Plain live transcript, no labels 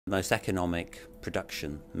most economic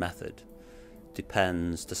production method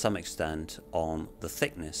depends to some extent on the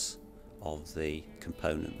thickness of the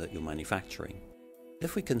component that you're manufacturing.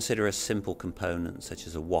 If we consider a simple component such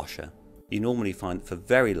as a washer, you normally find that for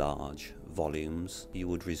very large volumes you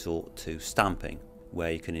would resort to stamping,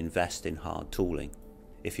 where you can invest in hard tooling.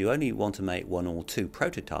 If you only want to make one or two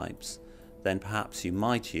prototypes, then perhaps you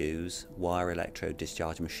might use wire electrode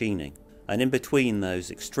discharge machining. And in between those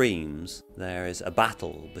extremes there is a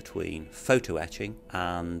battle between photo etching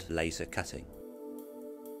and laser cutting.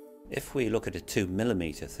 If we look at a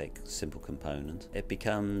 2mm thick simple component, it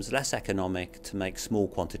becomes less economic to make small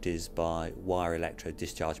quantities by wire electrode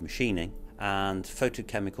discharge machining, and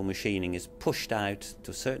photochemical machining is pushed out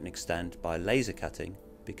to a certain extent by laser cutting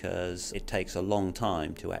because it takes a long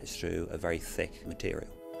time to etch through a very thick material.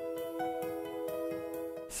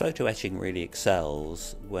 Photo etching really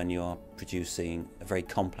excels when you are producing a very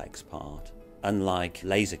complex part. Unlike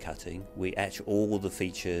laser cutting, we etch all the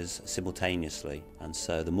features simultaneously, and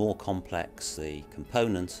so the more complex the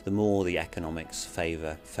component, the more the economics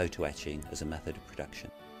favour photo etching as a method of production.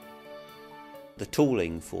 The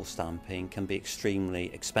tooling for stamping can be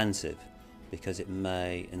extremely expensive because it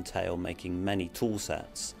may entail making many tool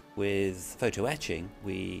sets. With photo etching,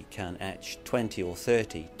 we can etch 20 or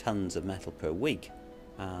 30 tons of metal per week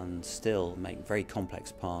and still make very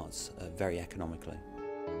complex parts very economically.